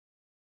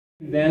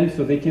them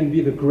so they can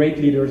be the great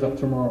leaders of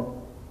tomorrow.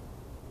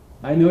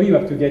 I know you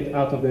have to get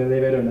out of the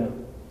elevator now,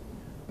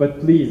 but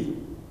please,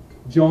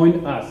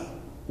 join us.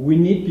 We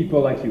need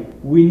people like you.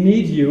 We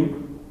need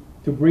you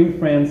to bring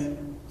France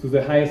to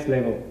the highest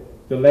level,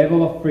 the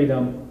level of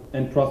freedom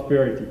and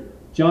prosperity.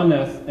 Join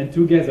us, and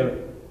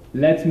together,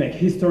 let's make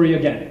history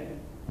again.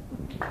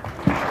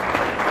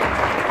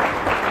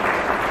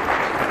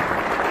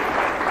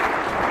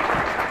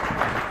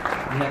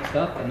 Next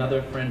up,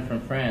 another friend from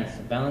France,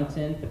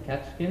 Valentin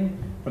Petchankin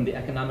from the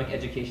Economic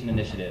Education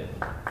Initiative.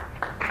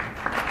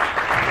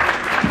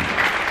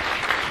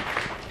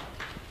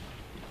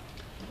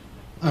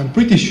 I'm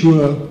pretty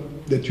sure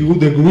that you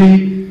would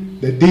agree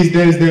that these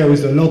days there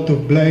is a lot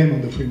of blame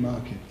on the free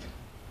market.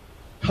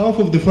 Half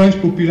of the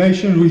French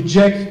population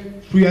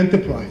reject free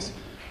enterprise.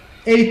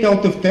 8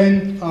 out of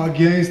 10 are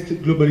against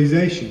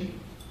globalization.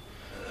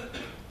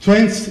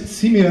 Trends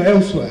similar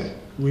elsewhere.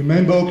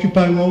 Remember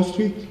Occupy Wall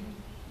Street?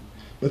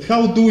 But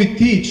how do we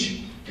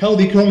teach how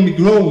the economy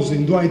grows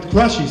and why it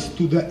crashes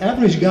to the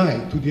average guy,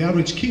 to the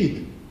average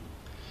kid?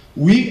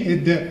 We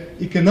at the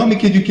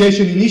Economic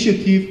Education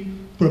Initiative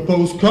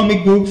propose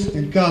comic books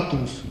and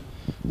cartoons.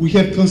 We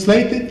have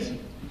translated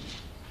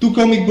 2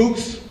 comic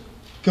books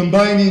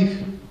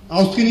combining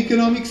Austrian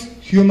economics,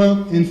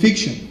 humor, and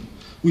fiction.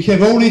 We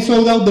have already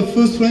sold out the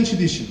first French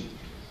edition.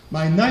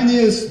 My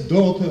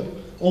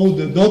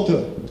 9-year-old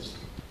daughter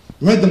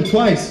read them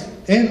twice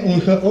and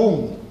on her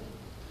own.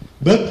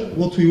 But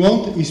what we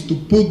want is to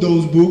put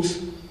those books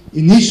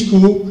in each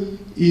school,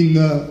 in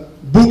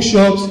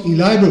bookshops, in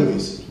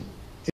libraries.